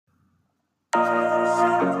All my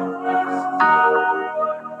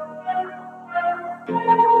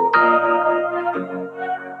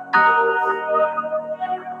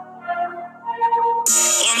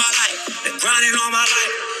life, been grinding all my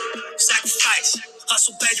life. Sacrifice,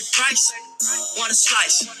 hustle, pay the price. Want a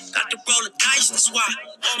slice, got to roll the dice. That's why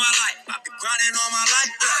all my life, I've been grinding all my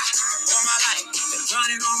life. Yeah. All my life, been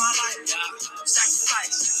grinding all my life. Yeah.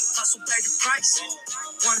 Sacrifice, hustle, pay the price.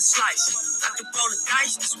 Want a slice, got to roll the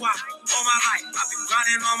dice. That's why all my life, I've been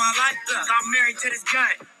grinding all my life. Yeah. I'm married to this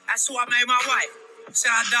gun. That's who I made my wife. Said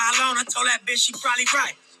I die alone. I told that bitch she probably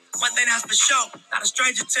right. One thing that's for sure, not a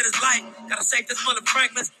stranger to this life. Got a safe that's full of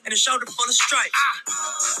Franklins and a shoulder full of stripes.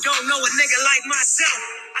 Don't know a nigga like myself.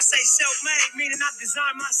 I say self-made, meaning I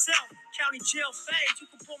design myself. County jail fade, you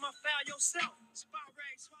can pull my file yourself.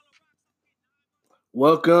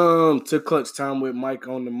 Welcome to Clutch Time with Mike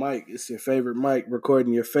on the mic. It's your favorite Mike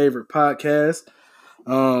recording your favorite podcast.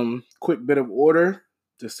 Quick bit of order,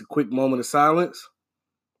 just a quick moment of silence.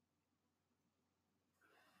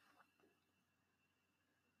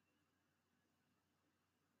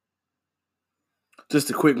 Just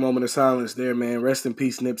a quick moment of silence there, man. Rest in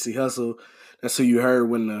peace, Nipsey Hussle. That's who you heard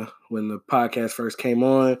when the podcast first came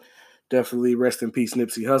on. Definitely rest in peace,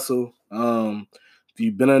 Nipsey Hussle. If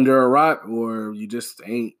you've been under a rock or you just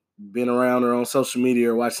ain't been around or on social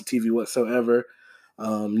media or watching TV whatsoever,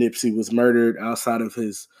 Nipsey was murdered outside of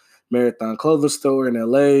his Marathon clothing store in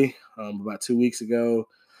LA about 2 weeks ago.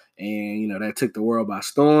 And, that took the world by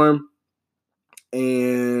storm.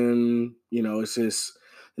 And,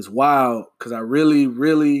 it's wild because I really,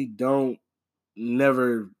 really don't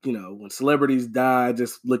never, when celebrities die, I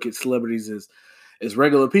just look at celebrities as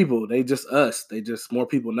regular people. They just us. They just more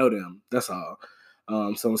people know them. That's all.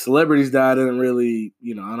 So when celebrities die, I don't really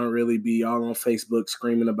be all on Facebook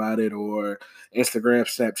screaming about it or Instagram,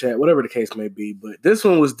 Snapchat, whatever the case may be. But this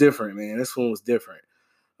one was different, man. This one was different.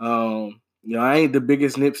 I ain't the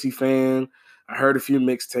biggest Nipsey fan. I heard a few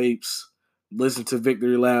mixtapes, listened to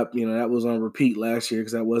Victory Lap. That was on repeat last year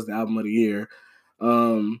because that was the album of the year.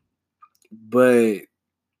 But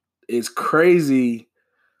it's crazy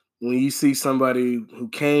when you see somebody who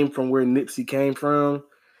came from where Nipsey came from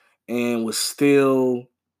and was still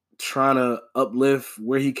trying to uplift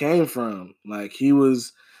where he came from. Like, he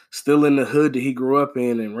was still in the hood that he grew up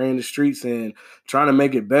in and ran the streets and trying to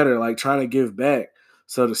make it better, like trying to give back.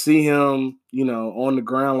 So to see him, on the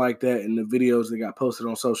ground like that in the videos that got posted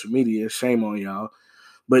on social media, shame on y'all.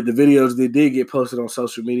 But the videos that did get posted on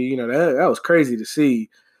social media, that was crazy to see.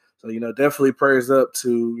 So, definitely prayers up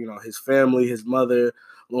to, his family, his mother,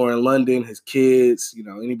 Lauren London, his kids,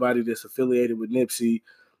 anybody that's affiliated with Nipsey.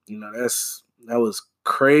 That was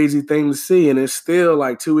crazy thing to see. And it's still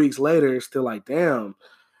like 2 weeks later, it's still like, damn,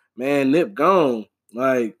 man, Nip gone.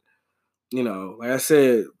 Like, like I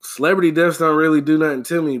said, celebrity deaths don't really do nothing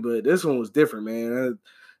to me, but this one was different, man.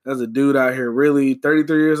 That's a dude out here really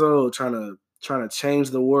 33 years old trying to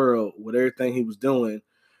change the world with everything he was doing.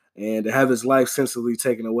 And to have his life sensibly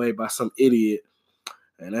taken away by some idiot,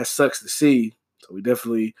 and that sucks to see. So we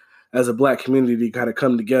definitely, as a black community, got to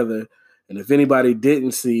come together. And if anybody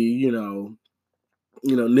didn't see,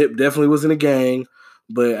 Nip definitely was in a gang,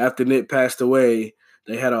 but after Nip passed away,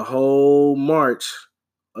 they had a whole march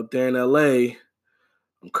up there in LA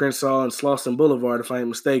on Crenshaw and Slauson Boulevard, if I ain't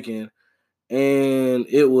mistaken. And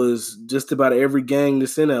it was just about every gang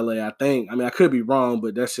that's in LA, I think. I mean, I could be wrong,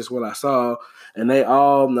 but that's just what I saw. And they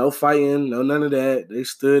all, no fighting, no none of that. They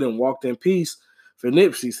stood and walked in peace for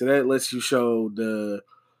Nipsey. So that lets you show the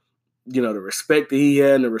respect that he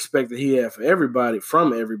had and the respect that he had for everybody,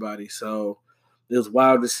 from everybody. So it was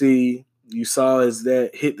wild to see. You saw as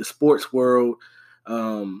that hit the sports world,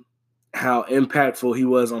 how impactful he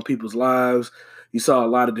was on people's lives. You saw a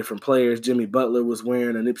lot of different players. Jimmy Butler was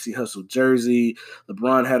wearing a Nipsey Hussle jersey.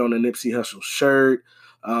 LeBron had on a Nipsey Hussle shirt.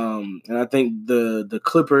 And I think the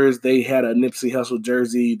Clippers, they had a Nipsey Hussle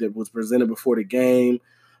jersey that was presented before the game.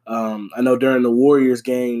 I know during the Warriors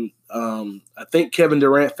game, I think Kevin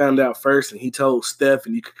Durant found out first, and he told Steph,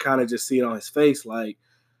 and you could kind of just see it on his face, like,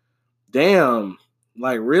 damn,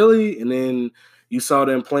 like, really? And then you saw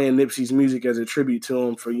them playing Nipsey's music as a tribute to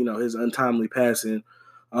him for, his untimely passing.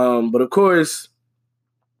 But of course,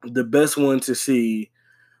 the best one to see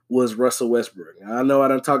was Russell Westbrook. I know I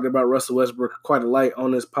done talked about Russell Westbrook quite a lot on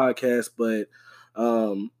this podcast, but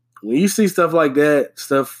when you see stuff like that,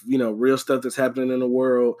 stuff, real stuff that's happening in the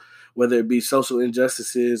world, whether it be social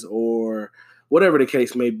injustices or whatever the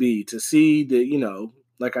case may be, to see that,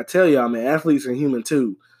 like I tell y'all, man, athletes are human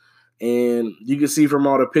too. And you can see from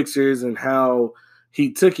all the pictures and how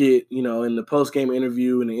he took it, in the post-game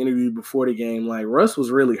interview and the interview before the game, like, Russ was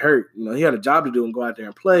really hurt. He had a job to do and go out there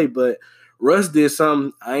and play, but Russ did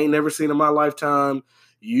something I ain't never seen in my lifetime.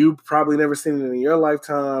 You probably never seen it in your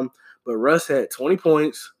lifetime. But Russ had 20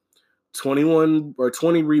 points, 21 or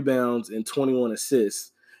 20 rebounds, and 21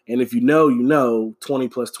 assists. And if you know, you know, 20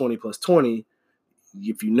 plus 20 plus 20.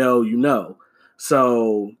 If you know, you know.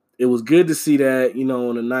 So it was good to see that,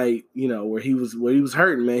 on a night, where he was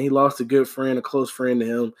hurting, man. He lost a good friend, a close friend to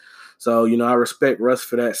him. So, I respect Russ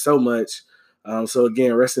for that so much. So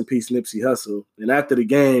again, rest in peace, Nipsey Hussle. And after the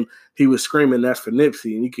game, he was screaming, "That's for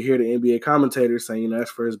Nipsey." And you could hear the NBA commentators saying,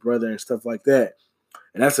 that's for his brother and stuff like that.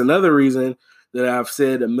 And that's another reason that I've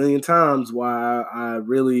said a million times why I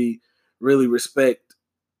really, really respect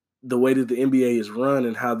the way that the NBA is run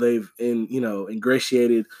and how they've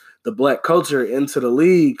ingratiated the black culture into the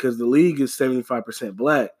league, because the league is 75%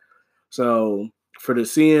 black. So for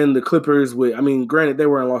seeing the Clippers granted they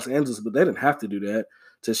were in Los Angeles, but they didn't have to do that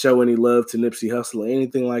to show any love to Nipsey Hussle or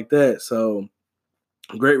anything like that. So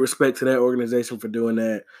great respect to that organization for doing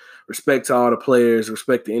that. Respect to all the players.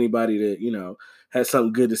 Respect to anybody that, had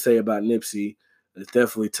something good to say about Nipsey. It's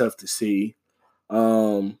definitely tough to see.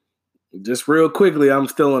 Just real quickly, I'm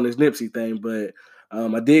still on this Nipsey thing, but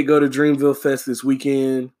I did go to Dreamville Fest this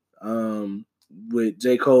weekend with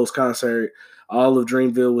J. Cole's concert. All of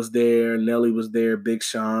Dreamville was there. Nelly was there. Big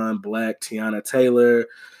Sean, Black, Tiana Taylor,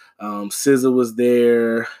 SZA was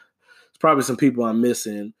there. There's probably some people I'm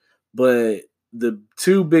missing, but the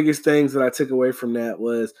two biggest things that I took away from that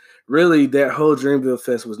was really that whole Dreamville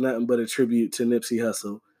Fest was nothing but a tribute to Nipsey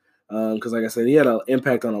Hussle. Because like I said, he had an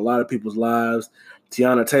impact on a lot of people's lives.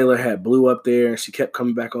 Tiana Taylor had Blue up there, and she kept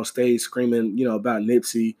coming back on stage screaming, about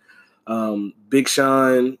Nipsey. Big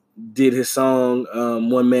Sean did his song,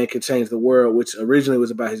 One Man Can Change the World, which originally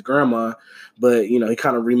was about his grandma, but, he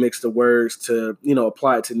kind of remixed the words to,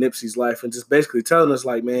 apply it to Nipsey's life and just basically telling us,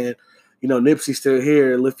 like, man, Nipsey's still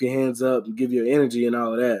here, lift your hands up and give you energy and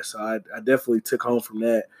all of that. So I definitely took home from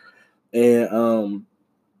that. And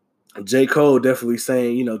J. Cole definitely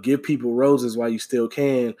saying, give people roses while you still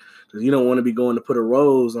can, because you don't want to be going to put a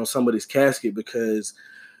rose on somebody's casket because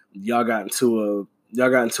y'all got into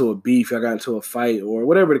a beef, y'all got into a fight, or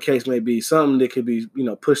whatever the case may be, something that could be,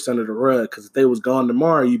 pushed under the rug, because if they was gone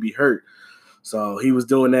tomorrow, you'd be hurt. So he was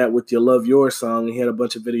doing that with your Love Yours song. He had a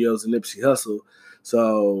bunch of videos of Nipsey Hussle.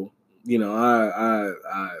 So,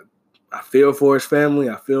 I feel for his family.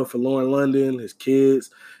 I feel for Lauren London, his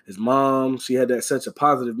kids, his mom. She had such a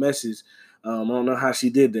positive message. I don't know how she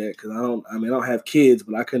did that, because I don't have kids,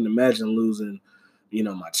 but I couldn't imagine losing,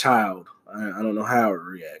 my child. I don't know how I would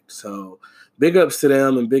react. So big ups to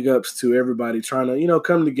them, and big ups to everybody trying to,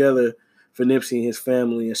 come together for Nipsey and his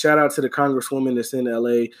family. And shout out to the Congresswoman that's in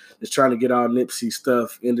LA that's trying to get all Nipsey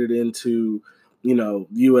stuff entered into,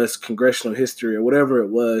 U.S. congressional history or whatever it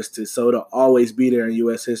was, so it'll always be there in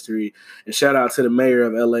U.S. history. And shout out to the mayor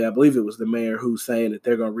of L.A. I believe it was the mayor who's saying that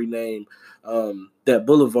they're going to rename that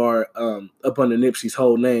boulevard up under Nipsey's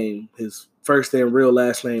whole name, his first and real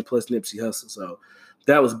last name plus Nipsey Hussle. So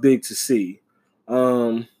that was big to see.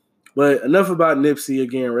 But enough about Nipsey.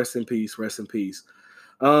 Again, rest in peace, rest in peace.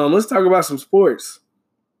 Let's talk about some sports.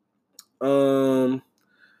 Hadn't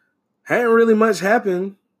really much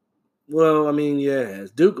happened. Well, yeah, it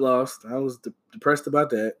has. Duke lost. I was depressed about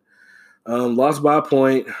that. Lost by a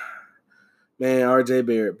point. Man, RJ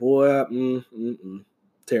Barrett, boy,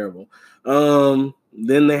 terrible.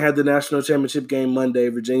 Then they had the national championship game Monday.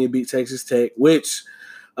 Virginia beat Texas Tech, which,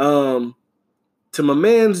 to my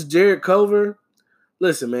man's Jared Korver,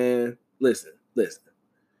 listen, man, listen.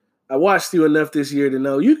 I watched you enough this year to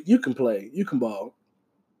know you can play, you can ball,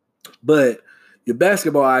 but your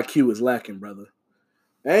basketball IQ is lacking, brother.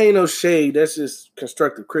 That ain't no shade. That's just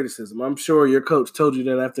constructive criticism. I'm sure your coach told you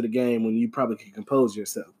that after the game when you probably can compose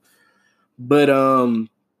yourself. But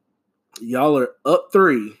y'all are up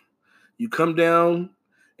 3. You come down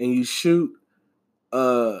and you shoot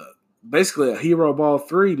basically a hero ball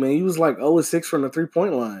 3, man. He was like 0-6 from the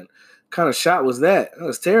 3-point line. What kind of shot was that? That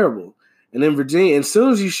was terrible. And then Virginia, as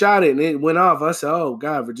soon as you shot it and it went off, I said, oh,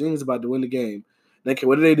 God, Virginia's about to win the game.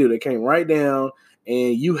 What did they do? They came right down,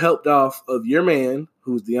 and you helped off of your man,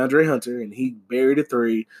 who's DeAndre Hunter, and he buried a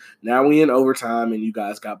 3. Now we in overtime, and you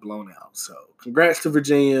guys got blown out. So congrats to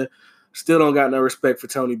Virginia. Still don't got no respect for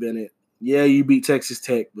Tony Bennett. Yeah, you beat Texas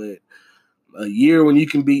Tech, but a year when you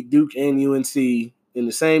can beat Duke and UNC in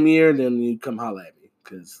the same year, then you come holler at me,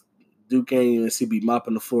 because Duke and UNC be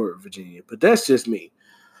mopping the floor at Virginia. But that's just me.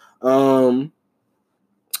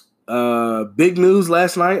 Big news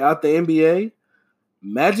last night out the NBA.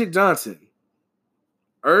 Magic Johnson.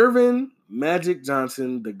 Irvin Magic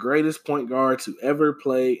Johnson, the greatest point guard to ever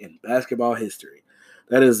play in basketball history.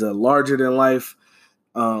 That is a larger-than-life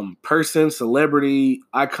person, celebrity,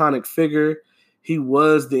 iconic figure. He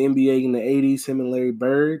was the NBA in the 80s, him and Larry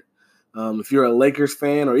Bird. If you're a Lakers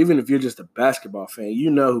fan, or even if you're just a basketball fan, you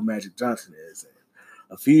know who Magic Johnson is.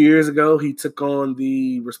 A few years ago, he took on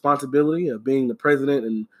the responsibility of being the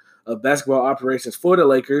president of basketball operations for the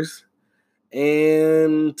Lakers.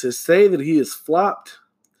 And to say that he has flopped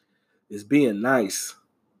is being nice.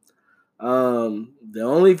 The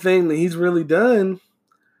only thing that he's really done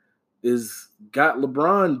is got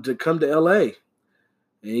LeBron to come to LA.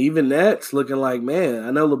 And even that's looking like, man,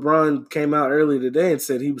 I know LeBron came out earlier today and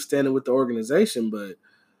said he was standing with the organization, but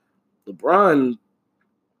LeBron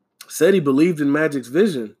said he believed in Magic's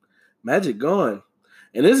vision. Magic gone.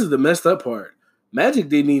 And this is the messed up part. Magic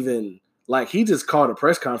didn't even, he just called a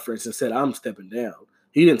press conference and said, I'm stepping down.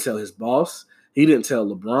 He didn't tell his boss. He didn't tell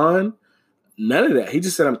LeBron. None of that. He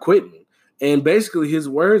just said, I'm quitting. And basically his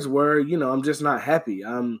words were, I'm just not happy.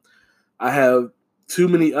 I have too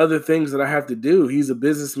many other things that I have to do. He's a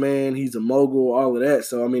businessman. He's a mogul, all of that.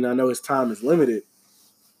 So, I know his time is limited.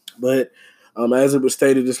 But as it was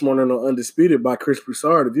stated this morning on Undisputed by Chris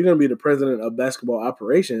Broussard, if you're going to be the president of basketball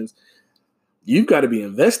operations, you've got to be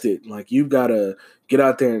invested. You've got to get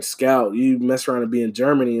out there and scout. You mess around and be in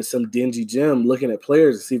Germany in some dingy gym looking at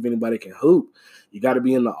players to see if anybody can hoop. You got to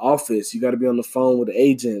be in the office. You got to be on the phone with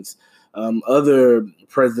agents, other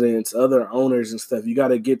presidents, other owners and stuff. You got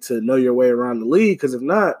to get to know your way around the league, because if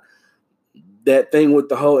not, that thing with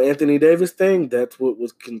the whole Anthony Davis thing, that's what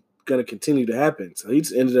was going to continue to happen. So he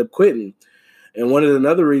just ended up quitting. And one of the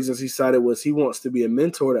other reasons he cited was he wants to be a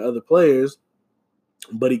mentor to other players,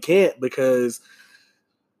 but he can't because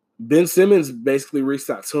Ben Simmons basically reached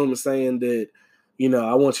out to him and saying that,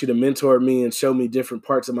 I want you to mentor me and show me different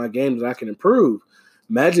parts of my game that I can improve.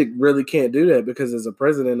 Magic really can't do that because as a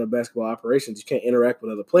president of basketball operations, you can't interact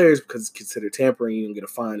with other players because it's considered tampering. You don't get a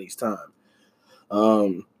fine each time.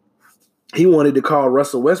 He wanted to call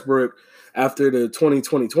Russell Westbrook after the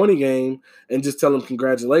 2020 game and just tell him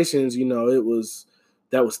congratulations.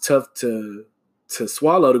 That was tough to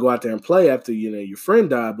swallow, to go out there and play after, your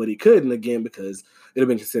friend died, but he couldn't again because it had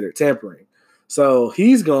been considered tampering. So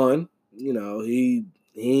he's gone. He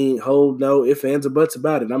ain't hold no ifs, ands, or buts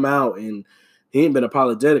about it. I'm out, and he ain't been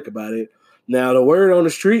apologetic about it. Now, the word on the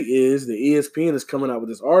street is the ESPN is coming out with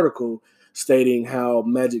this article stating how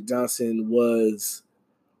Magic Johnson was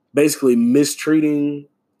basically mistreating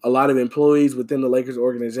a lot of employees within the Lakers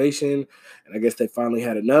organization. And I guess they finally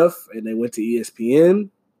had enough, and they went to ESPN.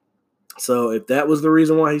 So if that was the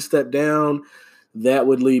reason why he stepped down, that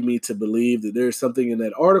would lead me to believe that there's something in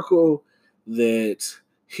that article that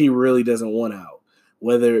he really doesn't want out,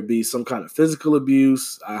 whether it be some kind of physical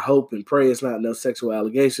abuse. I hope and pray it's not no sexual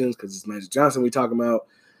allegations because it's Magic Johnson we talking about.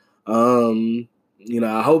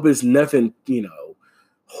 I hope it's nothing,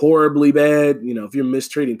 horribly bad. If you're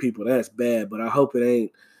mistreating people, that's bad, but I hope it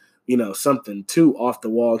ain't, something too off the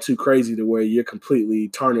wall, too crazy to where you're completely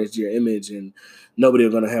tarnished your image and nobody are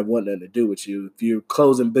going to have nothing to do with you. If you're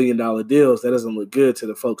closing $1 billion deals, that doesn't look good to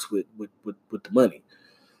the folks with the money.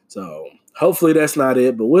 So hopefully that's not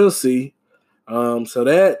it, but we'll see. So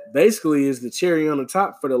that basically is the cherry on the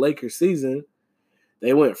top for the Lakers season.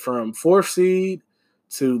 They went from 4th seed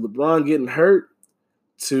to LeBron getting hurt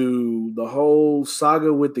to the whole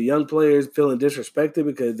saga with the young players feeling disrespected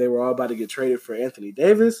because they were all about to get traded for Anthony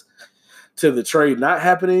Davis, to the trade not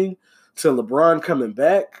happening, to LeBron coming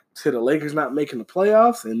back, to the Lakers not making the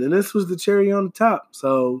playoffs, and then this was the cherry on the top.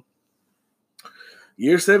 So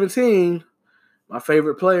year 17, my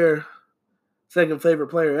favorite player, second favorite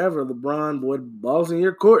player ever, LeBron, boy, ball's in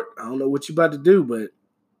your court. I don't know what you about to do, but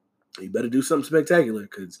you better do something spectacular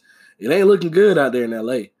because it ain't looking good out there in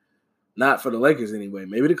L.A., not for the Lakers anyway.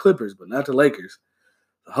 Maybe the Clippers, but not the Lakers.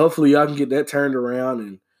 Hopefully y'all can get that turned around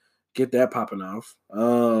and get that popping off.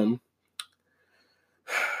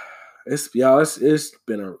 It's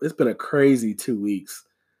been a crazy 2 weeks.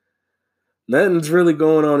 Nothing's really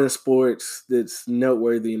going on in sports that's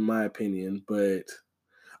noteworthy in my opinion, but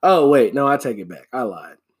oh wait, no, I take it back. I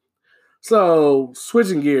lied. So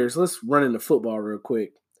switching gears, let's run into football real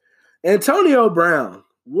quick. Antonio Brown,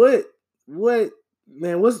 what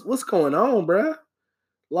man, what's going on, bruh?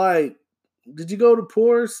 Did you go to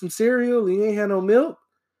pour some cereal and you ain't had no milk?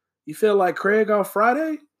 You feel like Craig off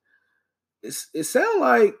Friday? It sound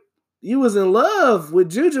like you was in love with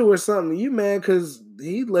Juju or something. You mad because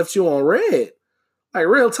he left you on red. Like,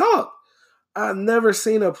 real talk. I've never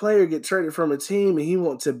seen a player get traded from a team and he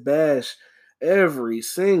want to bash every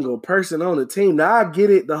single person on the team. Now, I get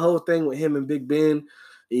it, the whole thing with him and Big Ben.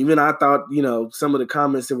 Even I thought, some of the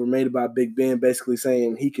comments that were made about Big Ben basically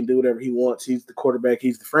saying he can do whatever he wants. He's the quarterback.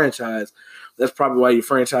 He's the franchise. That's probably why your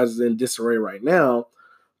franchise is in disarray right now.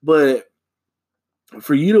 But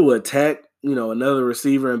for you to attack, another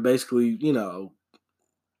receiver and basically,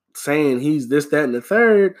 saying he's this, that, and the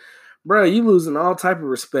third, bro, you losing all type of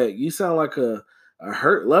respect. You sound like a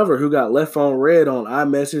hurt lover who got left on red on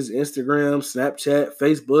iMessage, Instagram, Snapchat,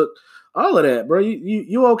 Facebook, all of that, bro.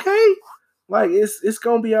 You okay? Like it's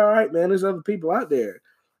gonna be all right, man. There's other people out there.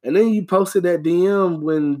 And then you posted that DM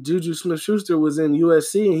when Juju Smith-Schuster was in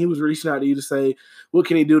USC and he was reaching out to you to say, what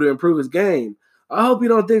can he do to improve his game? I hope you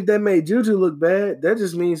don't think that made Juju look bad. That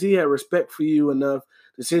just means he had respect for you enough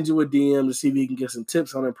to send you a DM to see if he can get some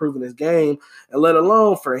tips on improving his game. And let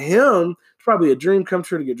alone for him, it's probably a dream come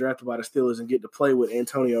true to get drafted by the Steelers and get to play with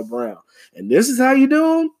Antonio Brown. And this is how you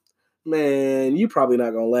do him? Man, you probably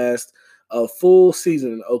not going to last a full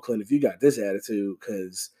season in Oakland if you got this attitude,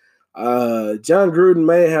 because John Gruden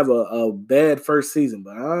may have a bad first season,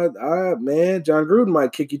 but man, John Gruden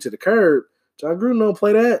might kick you to the curb. John Gruden don't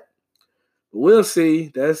play that. We'll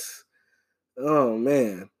see. Oh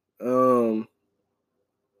man.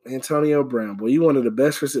 Antonio Brown, boy, you one of the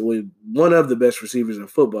best receivers in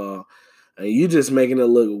football, and you just making it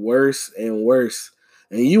look worse and worse.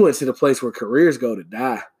 And you went to the place where careers go to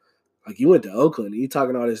die. Like you went to Oakland, and you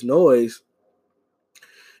talking all this noise.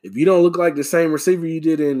 If you don't look like the same receiver you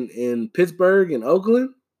did in Pittsburgh and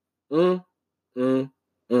Oakland, you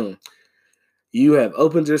have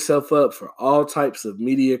opened yourself up for all types of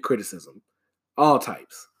media criticism. All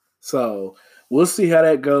types. So we'll see how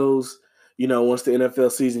that goes, once the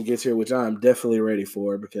NFL season gets here, which I'm definitely ready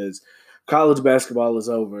for because college basketball is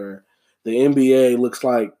over. The NBA looks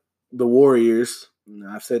like the Warriors.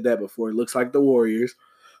 I've said that before. It looks like the Warriors.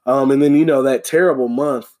 And then, that terrible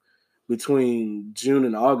month between June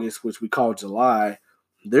and August, which we call July,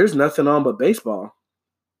 there's nothing on but baseball.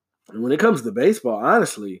 And when it comes to baseball,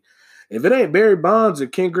 honestly, if it ain't Barry Bonds or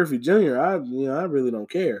Ken Griffey Jr., I really don't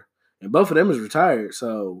care. And both of them is retired,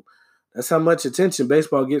 so that's how much attention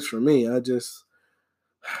baseball gets from me.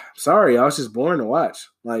 Sorry, I was just boring to watch.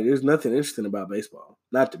 Like, there's nothing interesting about baseball.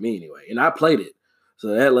 Not to me, anyway. And I played it. So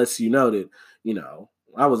that lets you know that,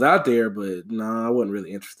 I was out there, but I wasn't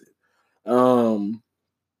really interested.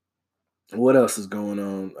 What else is going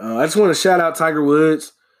on? I just want to shout out Tiger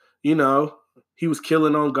Woods. He was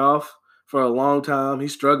killing on golf for a long time.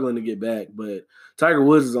 He's struggling to get back, but Tiger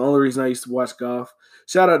Woods is the only reason I used to watch golf.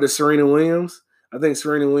 Shout out to Serena Williams. I think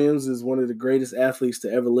Serena Williams is one of the greatest athletes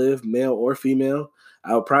to ever live, male or female.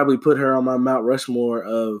 I would probably put her on my Mount Rushmore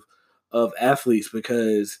of athletes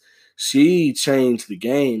because she changed the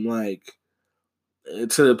game, like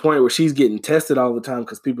to the point where she's getting tested all the time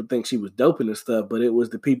because people think she was doping and stuff, but it was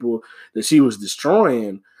the people that she was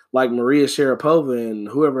destroying, like Maria Sharapova and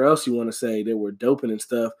whoever else you want to say, that were doping and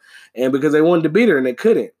stuff, and because they wanted to beat her and they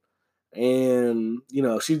couldn't. And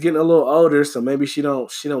she's getting a little older, so maybe she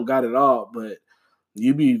don't got it all, but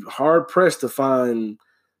you'd be hard pressed to find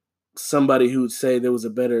somebody who would say there was a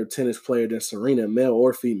better tennis player than Serena, male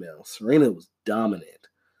or female. Serena was dominant.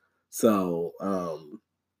 So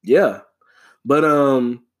yeah. But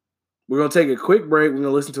we're gonna take a quick break. We're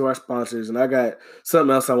gonna listen to our sponsors, and I got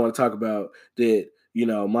something else I want to talk about that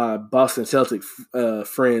my Boston Celtic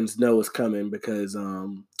friends know is coming because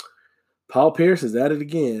Paul Pierce is at it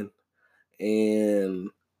again. And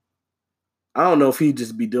I don't know if he'd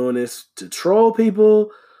just be doing this to troll people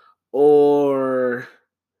or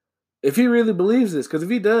if he really believes this. Because if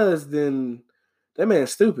he does, then that man's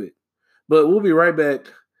stupid. But we'll be right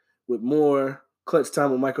back with more Clutch Time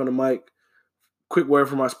with Mike on the mic. Quick word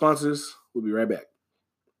from our sponsors. We'll be right back.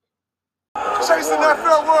 Chasing that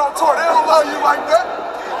farewell tour. They don't love you like that.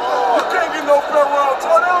 You can't get no farewell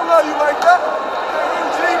tour. They don't love you like that.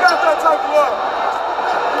 You ain't got that type of love.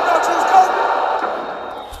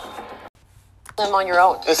 On your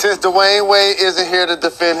own. And since Dwayne Wade isn't here to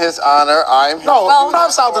defend his honor, I'm here.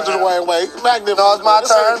 Props out to Dwayne Wade. Magnificent. No, it's my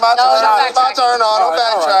turn. My turn.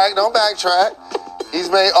 Don't backtrack. He's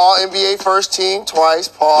made All NBA first team twice.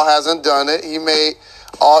 Paul hasn't done it. He made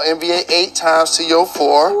All NBA 8 times to your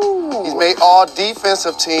 4. Ooh. He's made All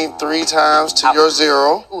defensive team 3 times to your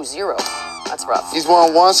 0. Ooh, 0. That's rough. He's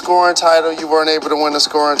won 1 scoring title. You weren't able to win the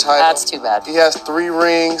scoring title. That's too bad. He has 3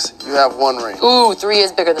 rings. You have 1 ring. Ooh, 3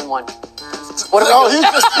 is bigger than 1. What he's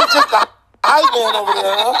just the hype man over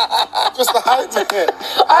there, huh? Just the hype man.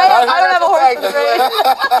 I don't have a horse to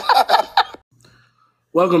race.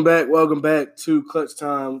 Welcome back to Clutch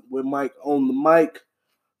Time with Mike on the mic.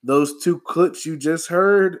 Those 2 clips you just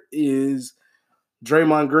heard is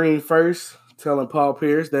Draymond Green first, telling Paul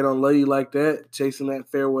Pierce they don't love you like that, chasing that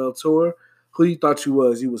farewell tour. Who you thought you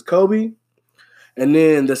was? You was Kobe. And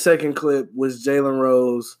then the second clip was Jalen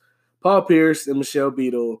Rose, Paul Pierce, and Michelle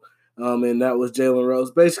Beadle And that was Jalen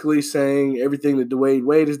Rose basically saying everything that Dwayne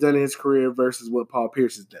Wade has done in his career versus what Paul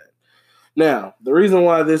Pierce has done. Now, the reason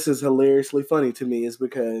why this is hilariously funny to me is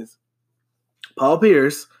because Paul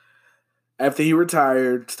Pierce, after he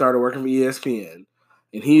retired, started working for ESPN,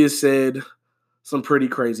 and he has said some pretty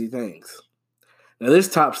crazy things. Now,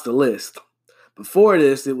 this tops the list. Before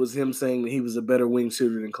this, it was him saying that he was a better wing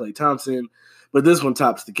shooter than Klay Thompson, but this one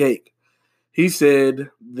tops the cake. He said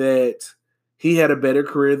that he had a better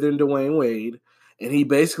career than Dwayne Wade, and he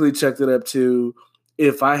basically checked it up to,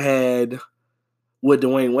 if I had what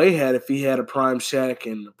Dwayne Wade had, if he had a prime Shaq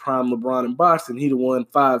and a prime LeBron in Boston, he'd have won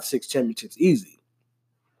 5-6 championships easy.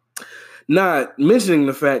 Not mentioning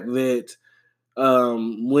the fact that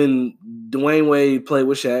when Dwayne Wade played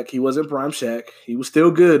with Shaq, he wasn't prime Shaq. He was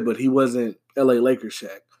still good, but he wasn't LA Lakers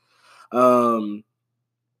Shaq.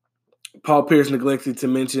 Paul Pierce neglected to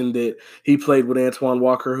mention that he played with Antoine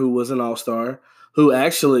Walker, who was an all-star, who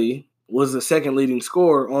actually was the second leading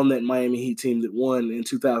scorer on that Miami Heat team that won in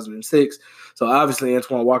 2006. So obviously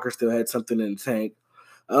Antoine Walker still had something in the tank.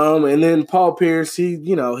 And then Paul Pierce, he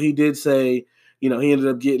did say, he ended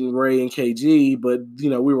up getting Ray and KG, but,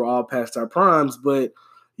 we were all past our primes. But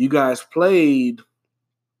you guys played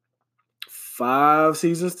 5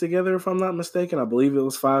 seasons together, if I'm not mistaken. I believe it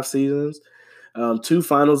was 5 seasons. 2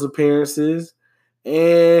 finals appearances,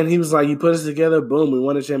 and he was like, you put us together, boom, we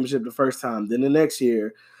won a championship the first time. Then the next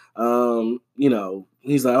year, he's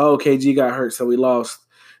like, oh, KG got hurt, so we lost.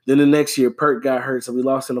 Then the next year, Pert got hurt, so we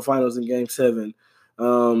lost in the finals in Game 7.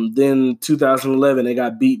 Then 2011, they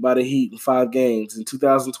got beat by the Heat in 5 games. In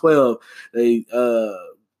 2012, they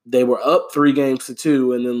were up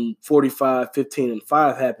 3-2, and then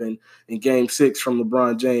 45-15-5 happened in Game 6 from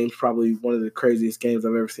LeBron James, probably one of the craziest games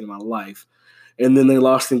I've ever seen in my life. And then they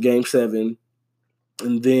lost in Game 7.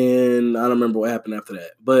 And then I don't remember what happened after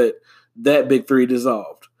that. But that big 3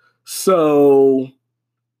 dissolved. So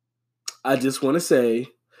I just want to say,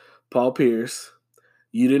 Paul Pierce,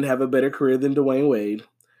 you didn't have a better career than Dwayne Wade.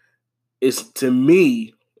 It's, to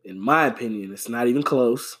me, in my opinion, it's not even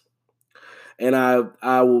close. And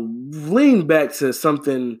I will lean back to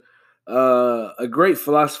something a great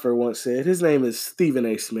philosopher once said. His name is Stephen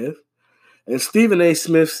A. Smith. And Stephen A.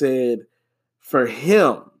 Smith said, for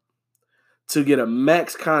him to get a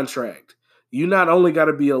max contract, you not only got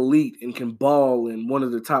to be elite and can ball and one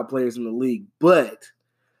of the top players in the league, but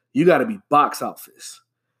you got to be box office.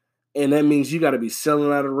 And that means you got to be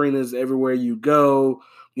selling out arenas everywhere you go,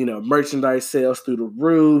 merchandise sales through the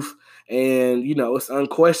roof. And, it's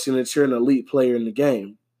unquestioned that you're an elite player in the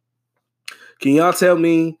game. Can y'all tell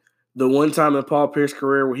me the one time in Paul Pierce's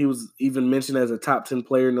career where he was even mentioned as a top 10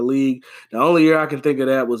 player in the league? The only year I can think of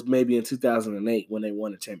that was maybe in 2008 when they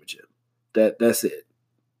won a championship. That's it,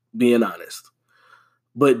 being honest.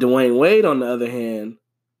 But Dwayne Wade, on the other hand,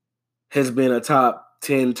 has been a top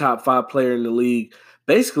 10, top 5 player in the league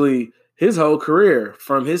basically his whole career,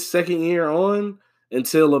 from his second year on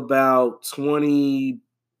until about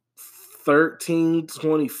 2013,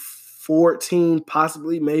 2014,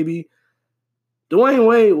 possibly, maybe. Dwayne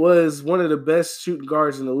Wade was one of the best shooting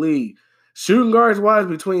guards in the league. Shooting guards-wise,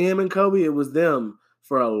 between him and Kobe, it was them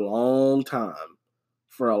for a long time.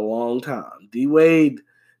 D-Wade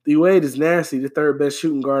is nasty, the third best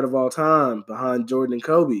shooting guard of all time behind Jordan and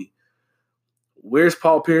Kobe. Where's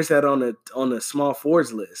Paul Pierce at on the small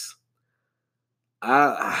forwards list?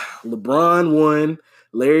 LeBron won,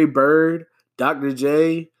 Larry Bird, Dr.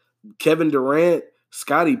 J, Kevin Durant,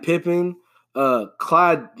 Scottie Pippen, not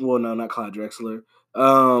Clyde Drexler,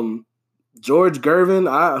 George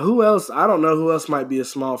Gervin. Who else? I don't know who else might be a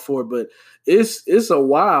small forward, but it's a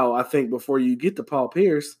while, I think, before you get to Paul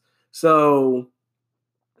Pierce. So,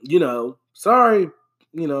 sorry,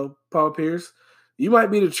 Paul Pierce, you might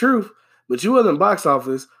be the truth, but you wasn't box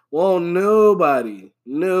office. Well, nobody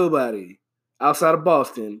outside of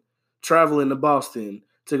Boston traveling to Boston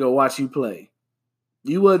to go watch you play.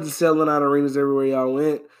 You wasn't selling out arenas everywhere y'all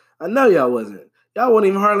went. I know y'all wasn't. Y'all wasn't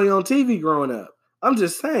even hardly on TV growing up. I'm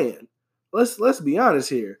just saying. Let's be honest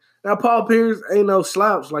here. Now, Paul Pierce ain't no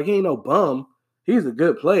slouch. Like, he ain't no bum. He's a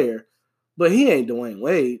good player. But he ain't Dwayne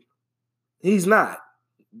Wade. He's not.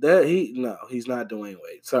 He's not Dwayne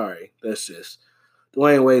Wade. Sorry. That's just...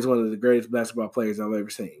 Dwayne Wade's one of the greatest basketball players I've ever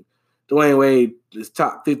seen. Dwayne Wade is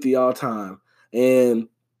top 50 all time. And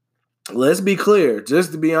let's be clear,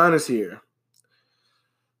 just to be honest here,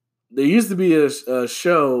 there used to be a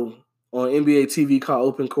show on NBA TV called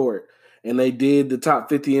Open Court, and they did the top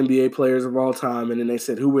 50 NBA players of all time, and then they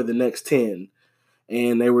said who were the next 10.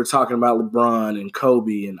 And they were talking about LeBron and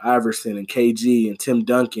Kobe and Iverson and KG and Tim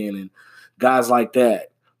Duncan and guys like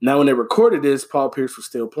that. Now, when they recorded this, Paul Pierce was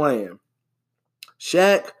still playing.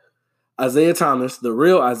 Shaq, Isaiah Thomas, the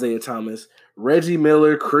real Isaiah Thomas, Reggie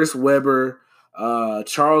Miller, Chris Webber,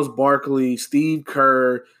 Charles Barkley, Steve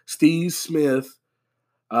Kerr, Steve Smith.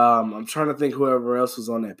 I'm trying to think whoever else was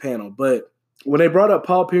on that panel. But when they brought up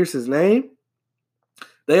Paul Pierce's name,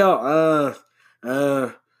 they all,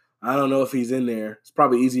 I don't know if he's in there. It's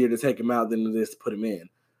probably easier to take him out than it is to put him in.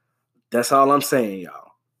 That's all I'm saying,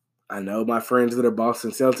 y'all. I know my friends that are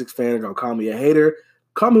Boston Celtics fans are going to call me a hater.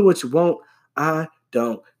 Call me what you want. I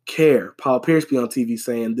don't care. Paul Pierce be on TV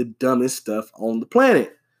saying the dumbest stuff on the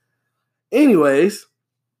planet. Anyways,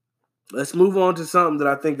 let's move on to something that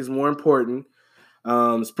I think is more important.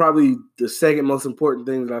 It's probably the second most important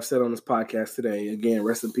thing that I've said on this podcast today. Again,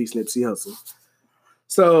 rest in peace, Nipsey Hussle.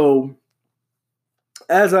 So,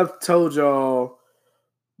 as I've told y'all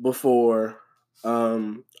before,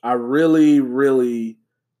 I really, really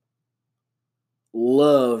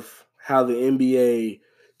love how the NBA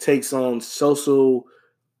takes on social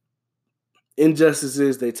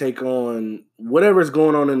injustices. They take on whatever's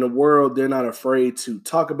going on in the world. They're not afraid to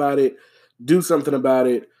talk about it, do something about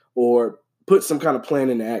it, or put some kind of plan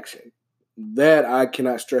into action. That I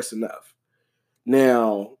cannot stress enough.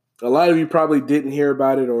 Now, a lot of you probably didn't hear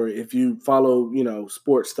about it, or if you follow,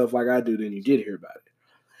 sports stuff like I do, then you did hear about it.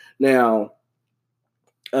 Now,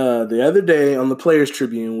 the other day on the Players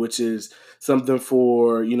Tribune, which is something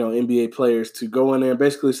for, NBA players to go in there and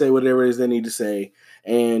basically say whatever it is they need to say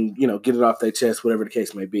and, get it off their chest, whatever the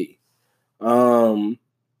case may be. Kyle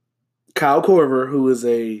Korver, who is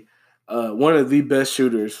one of the best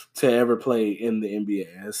shooters to ever play in the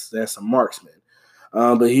NBA. That's a marksman.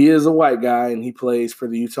 But he is a white guy, and he plays for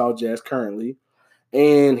the Utah Jazz currently.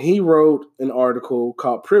 And he wrote an article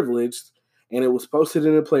called Privileged, and it was posted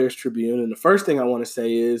in the Players Tribune. And the first thing I want to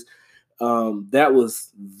say is that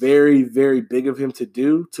was very, very big of him to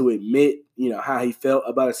do, to admit, how he felt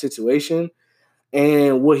about a situation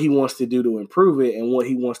and what he wants to do to improve it and what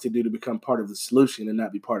he wants to do to become part of the solution and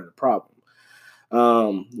not be part of the problem.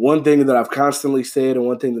 One thing that I've constantly said and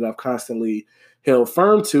one thing that I've constantly held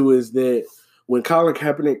firm to is that when Colin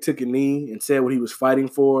Kaepernick took a knee and said what he was fighting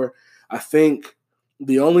for, I think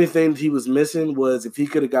the only thing he was missing was if he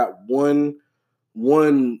could have got one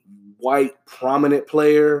white prominent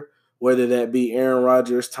player, whether that be Aaron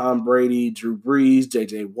Rodgers, Tom Brady, Drew Brees,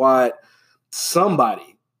 J.J. Watt,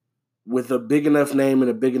 somebody with a big enough name and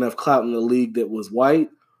a big enough clout in the league that was white,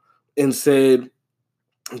 and said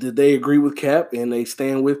that they agree with Cap and they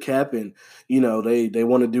stand with Cap and, they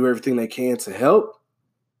want to do everything they can to help,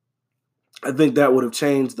 I think that would have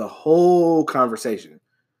changed the whole conversation.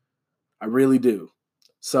 I really do.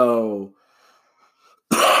 So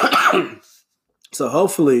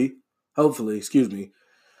hopefully,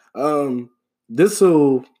 this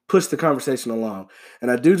will push the conversation along. And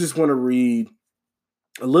I do just want to read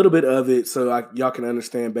a little bit of it so y'all can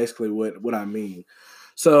understand basically what I mean.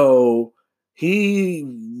 So he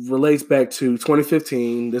relates back to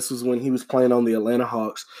 2015. This was when he was playing on the Atlanta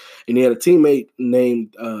Hawks, and he had a teammate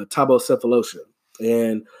named Thabo Sefolosha.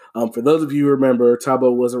 And for those of you who remember,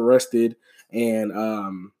 Thabo was arrested and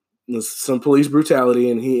some police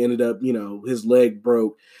brutality, and he ended up, his leg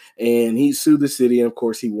broke, and he sued the city, and of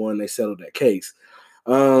course he won. They settled that case.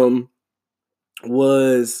 They'd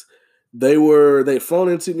flown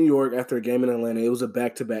into New York after a game in Atlanta. It was a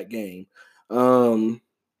back-to-back game.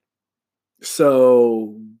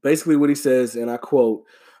 So basically what he says, and I quote,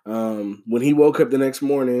 when he woke up the next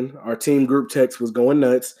morning, our team group text was going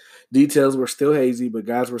nuts. Details were still hazy, but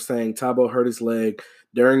guys were saying Thabo hurt his leg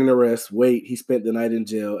during an arrest. Wait, he spent the night in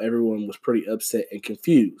jail. Everyone was pretty upset and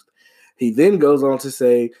confused. He then goes on to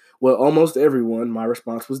say, well, almost everyone, my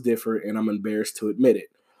response was different, and I'm embarrassed to admit it,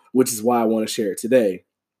 which is why I want to share it today.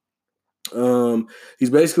 He's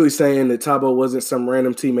basically saying that Thabo wasn't some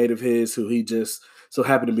random teammate of his who he just so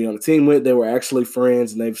happened to be on the team with. They were actually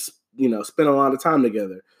friends, and they've, spent a lot of time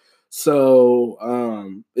together.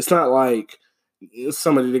 So it's not like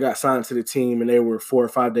somebody that got signed to the team and they were 4 or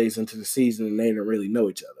 5 days into the season and they didn't really know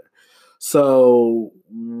each other. So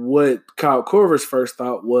what Kyle Korver's first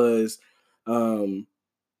thought was, on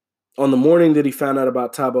the morning that he found out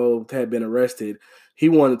about Thabo had been arrested, he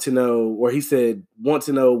wanted to know, or he said, want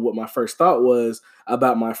to know what my first thought was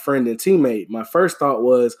about my friend and teammate. My first thought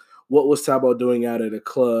was, what was Thabo doing out at a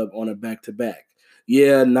club on a back-to-back?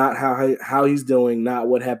 Yeah, not how he's doing, not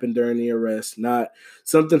what happened during the arrest, not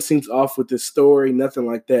something seems off with this story, nothing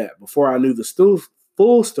like that. Before I knew the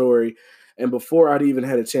full story, and before I'd even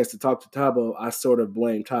had a chance to talk to Thabo, I sort of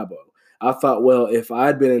blamed Thabo. I thought, well, if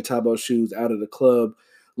I'd been in Thabo's shoes out of the club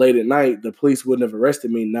late at night, the police wouldn't have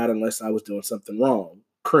arrested me, not unless I was doing something wrong.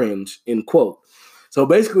 Cringe, end quote. So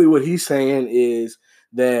basically what he's saying is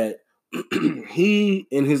that he,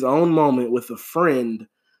 in his own moment with a friend,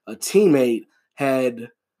 a teammate, had,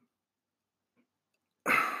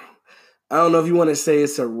 I don't know if you want to say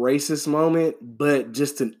it's a racist moment, but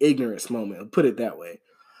just an ignorance moment. I'll put it that way.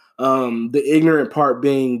 The ignorant part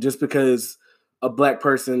being just because a black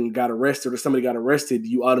person got arrested or somebody got arrested,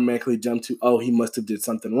 you automatically jump to, oh, he must have did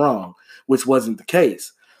something wrong, which wasn't the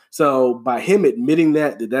case. So by him admitting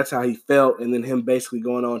that that's how he felt, and then him basically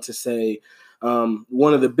going on to say,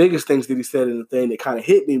 one of the biggest things that he said in the thing that kind of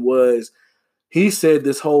hit me was he said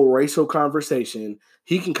this whole racial conversation,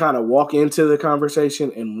 he can kind of walk into the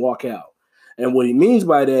conversation and walk out. And what he means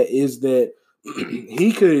by that is that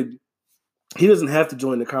he doesn't have to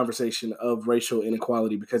join the conversation of racial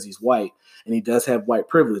inequality because he's white and he does have white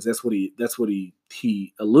privilege. That's what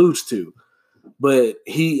he alludes to. But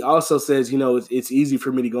he also says, it's easy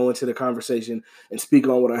for me to go into the conversation and speak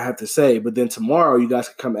on what I have to say. But then tomorrow you guys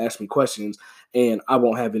can come ask me questions and I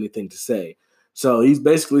won't have anything to say. So he's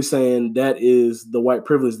basically saying that is the white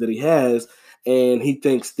privilege that he has. And he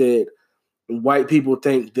thinks that white people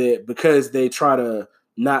think that because they try to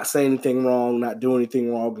not say anything wrong, not do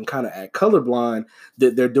anything wrong, and kind of act colorblind,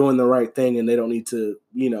 that they're doing the right thing and they don't need to,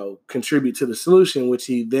 contribute to the solution, which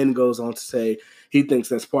he then goes on to say he thinks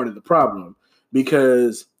that's part of the problem.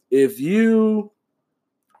 Because if you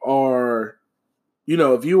are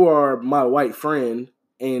my white friend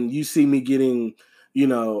and you see me getting,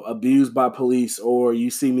 abused by police, or you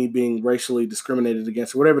see me being racially discriminated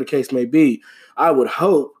against, or whatever the case may be, I would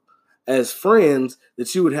hope as friends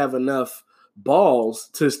that you would have enough balls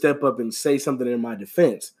to step up and say something in my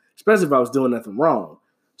defense, especially if I was doing nothing wrong.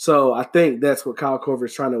 So I think that's what Kyle Korver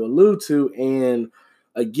is trying to allude to. And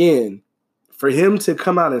again, for him to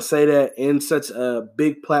come out and say that in such a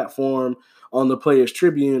big platform on the Players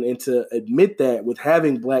Tribune, and to admit that with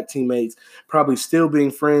having black teammates, probably still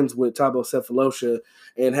being friends with Thabo Sefolosha,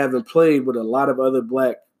 and having played with a lot of other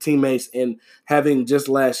black teammates, and having just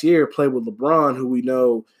last year played with LeBron, who we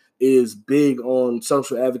know is big on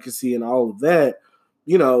social advocacy and all of that,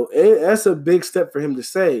 that's a big step for him to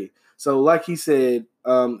say. So like he said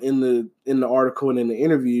in the article and in the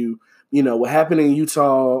interview, what happened in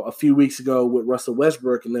Utah a few weeks ago with Russell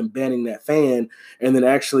Westbrook and then banning that fan, and then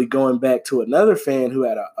actually going back to another fan who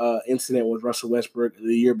had an incident with Russell Westbrook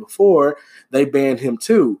the year before, they banned him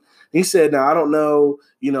too. He said, now, I don't know,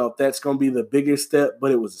 if that's going to be the biggest step,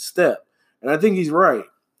 but it was a step. And I think he's right.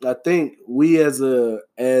 I think we as a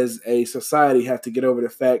society have to get over the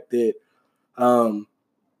fact that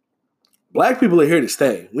black people are here to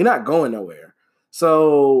stay. We're not going nowhere.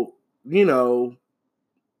 So,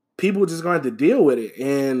 people just going to have to deal with it.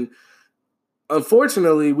 And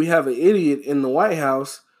unfortunately, we have an idiot in the White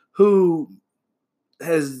House who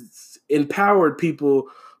has empowered people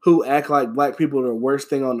who act like black people are the worst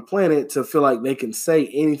thing on the planet to feel like they can say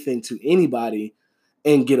anything to anybody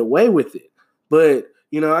and get away with it. But,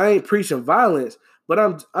 I ain't preaching violence, but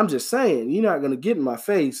I'm just saying, you're not going to get in my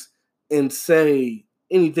face and say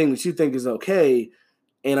anything that you think is okay,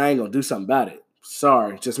 and I ain't going to do something about it.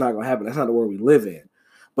 Sorry, it's just not going to happen. That's not the world we live in.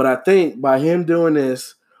 But I think by him doing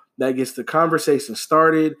this, that gets the conversation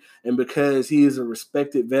started. And because he is a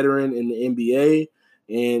respected veteran in the NBA,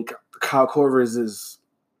 and Kyle Korver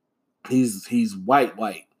he's white.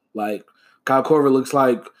 Like, Kyle Korver looks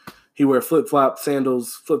like he wear flip-flop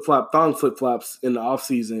sandals, thong flip-flops in the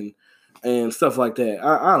offseason and stuff like that.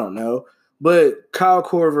 I don't know. But Kyle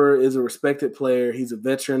Korver is a respected player. He's a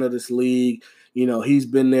veteran of this league. He's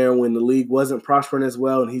been there when the league wasn't prospering as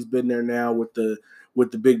well, and he's been there now with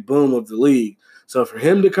the big boom of the league. So for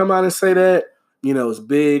him to come out and say that, it's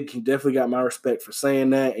big. He definitely got my respect for saying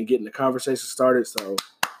that and getting the conversation started. So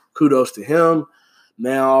kudos to him.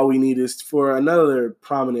 Now all we need is for another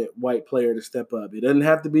prominent white player to step up. It doesn't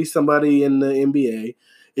have to be somebody in the NBA.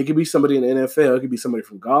 It could be somebody in the NFL. It could be somebody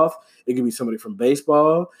from golf. It could be somebody from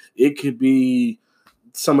baseball. It could be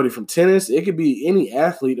somebody from tennis. It could be any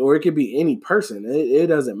athlete, or it could be any person. It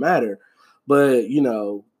doesn't matter. But,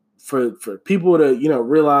 for people to,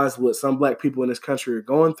 realize what some black people in this country are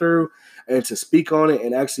going through, and to speak on it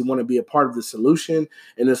and actually want to be a part of the solution.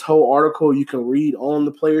 And this whole article you can read on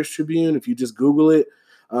the Players Tribune. If you just Google it,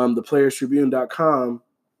 thePlayersTribune.com,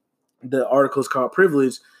 the article is called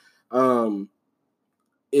Privilege.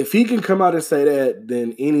 If he can come out and say that,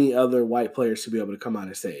 then any other white player should be able to come out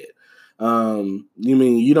and say it.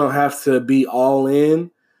 You don't have to be all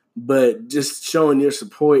in, but just showing your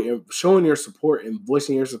support and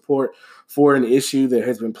voicing your support for an issue that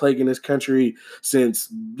has been plaguing this country since,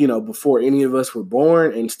 before any of us were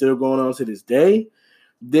born and still going on to this day,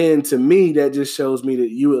 then to me, that just shows me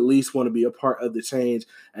that you at least want to be a part of the change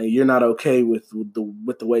and you're not okay with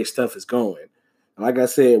the way stuff is going. Like I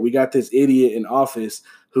said, we got this idiot in office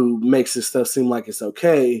who makes this stuff seem like it's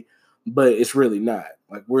okay, but it's really not.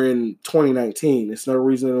 Like, we're in 2019. There's no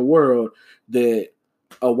reason in the world that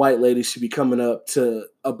a white lady should be coming up to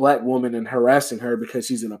a black woman and harassing her because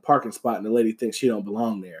she's in a parking spot and the lady thinks she don't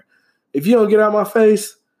belong there. If you don't get out of my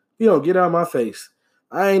face, you don't get out of my face.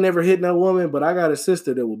 I ain't never hit no woman, but I got a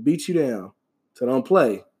sister that will beat you down. So don't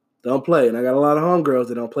play. Don't play. And I got a lot of homegirls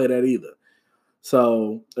that don't play that either.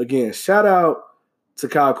 So, again, shout out to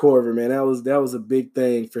Kyle Korver, man. That was a big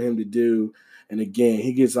thing for him to do. And, again,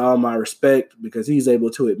 he gets all my respect because he's able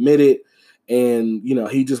to admit it. And, you know,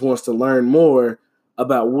 he just wants to learn more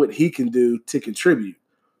about what he can do to contribute.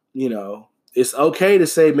 You know, it's okay to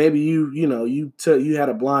say maybe you had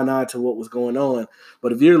a blind eye to what was going on.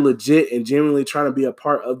 But if you're legit and genuinely trying to be a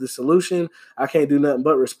part of the solution, I can't do nothing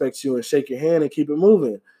but respect you and shake your hand and keep it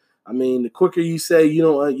moving. I mean, the quicker you say you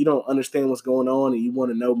don't understand what's going on and you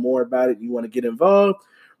want to know more about it, you want to get involved,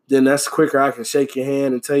 then that's quicker I can shake your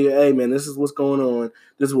hand and tell you, hey, man, this is what's going on.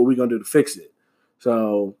 This is what we're going to do to fix it.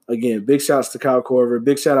 So, again, big shouts to Kyle Korver.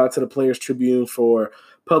 Big shout out to the Players Tribune for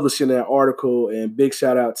publishing that article, and big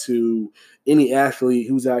shout out to any athlete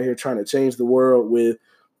who's out here trying to change the world with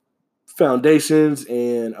foundations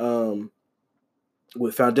and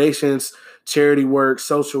charity work,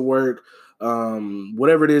 social work,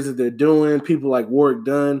 whatever it is that they're doing. People like Warwick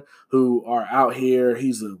Dunn who are out here.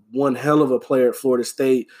 He's one hell of a player at Florida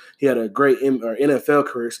State. He had a great NFL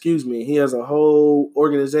career, He has a whole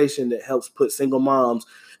organization that helps put single moms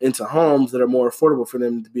into homes that are more affordable for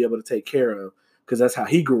them to be able to take care of, because that's how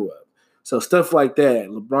he grew up. So stuff like that.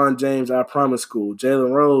 LeBron James, I Promise School.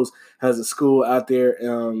 Jalen Rose has a school out there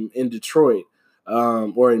in Detroit,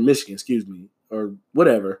 or in Michigan, or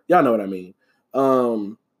whatever. Y'all know what I mean.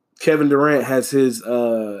 Kevin Durant has his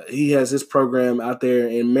program out there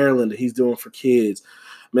in Maryland that he's doing for kids.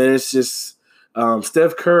 Man, it's just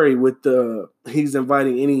Steph Curry he's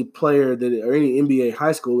inviting any player or any NBA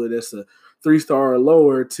high schooler that's a 3-star or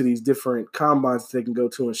lower to these different combines that they can go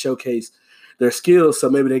to and showcase their skills, so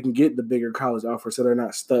maybe they can get the bigger college offer so they're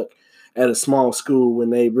not stuck at a small school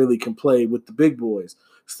when they really can play with the big boys.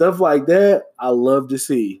 Stuff like that, I love to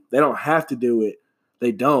see. They don't have to do it.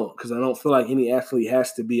 They don't, because I don't feel like any athlete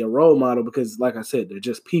has to be a role model because, like I said, they're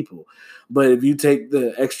just people. But if you take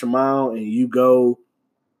the extra mile and you go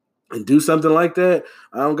and do something like that,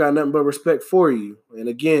 I don't got nothing but respect for you. And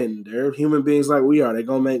again, they're human beings like we are. They're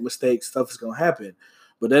going to make mistakes. Stuff is going to happen.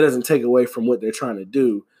 But that doesn't take away from what they're trying to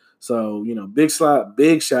do. So, big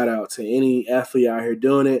shout out to any athlete out here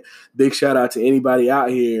doing it. Big shout out to anybody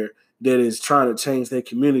out here that is trying to change their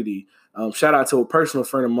community. Shout out to a personal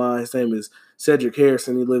friend of mine. His name is Cedric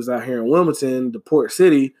Harrison. He lives out here in Wilmington, the Port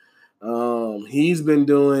City. He's been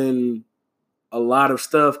doing a lot of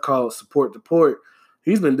stuff called Support the Port.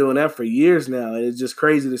 He's been doing that for years now, and it's just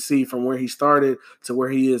crazy to see from where he started to where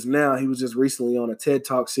he is now. He was just recently on a TED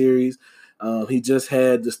Talk series. He just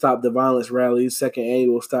had the Stop the Violence rally, second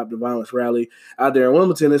annual Stop the Violence rally out there in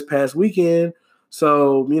Wilmington this past weekend.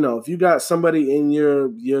 So, if you got somebody in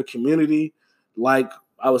your community, like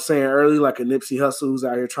I was saying earlier, like a Nipsey Hussle who's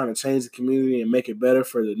out here trying to change the community and make it better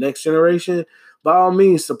for the next generation, by all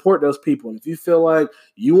means, support those people. And if you feel like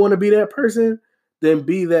you want to be that person, then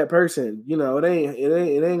be that person. It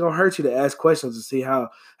ain't gonna hurt you to ask questions to see how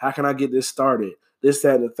can I get this started, this,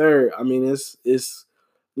 that, and the third. I mean, it's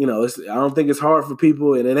I don't think it's hard for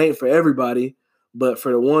people, and it ain't for everybody. But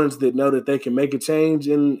for the ones that know that they can make a change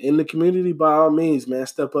in the community, by all means, man,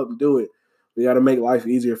 step up and do it. We got to make life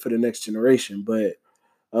easier for the next generation. But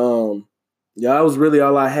that was really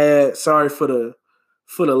all I had. Sorry for the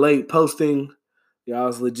late posting. I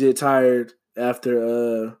was legit tired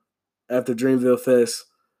after Dreamville Fest.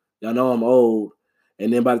 Y'all know I'm old.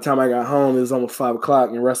 And then by the time I got home, it was almost 5 o'clock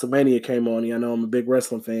and WrestleMania came on. Y'all know I'm a big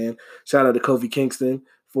wrestling fan. Shout out to Kofi Kingston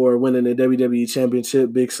for winning the WWE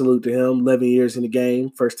Championship. Big salute to him. 11 years in the game.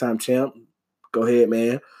 First time champ. Go ahead,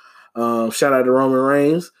 man. Shout out to Roman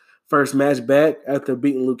Reigns. First match back after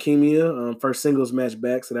beating leukemia. First singles match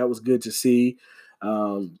back, so that was good to see.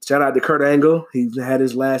 Shout out to Kurt Angle. He had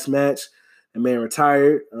his last match and man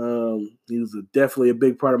retired. He was definitely a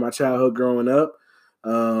big part of my childhood growing up.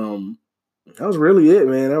 That was really it,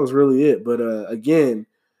 man. That was really it. But again,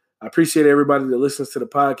 I appreciate everybody that listens to the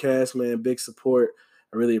podcast, man. Big support.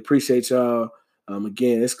 I really appreciate y'all.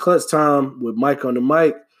 Again, it's Clutch Time with Mike on the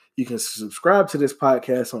mic. You can subscribe to this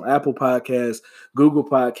podcast on Apple Podcasts, Google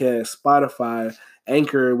Podcasts, Spotify,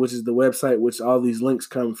 Anchor, which is the website which all these links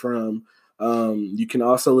come from. You can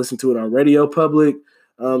also listen to it on Radio Public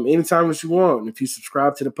anytime that you want. If you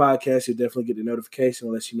subscribe to the podcast, you'll definitely get the notification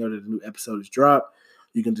unless you know that a new episode is dropped.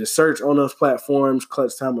 You can just search on those platforms,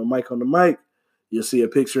 Clutch Time with Mike on the mic. you'll see a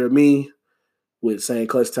picture of me with saying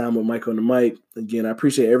Clutch Time with Mike on the mic. Again, I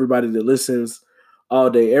appreciate everybody that listens all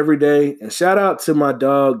day, every day. And shout out to my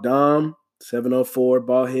dog, Dom, 704,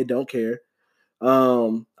 Ballhead, don't care.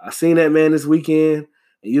 I seen that man this weekend,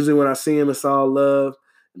 and usually when I see him, it's all love.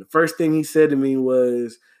 And the first thing he said to me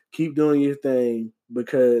was, keep doing your thing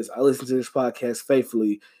because I listen to this podcast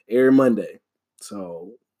faithfully every Monday.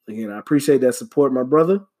 So, again, I appreciate that support, my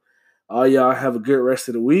brother. All y'all have a good rest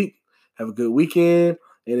of the week. Have a good weekend.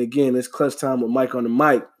 And again, it's Clutch Time with Mike on the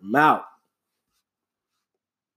mic. I'm out.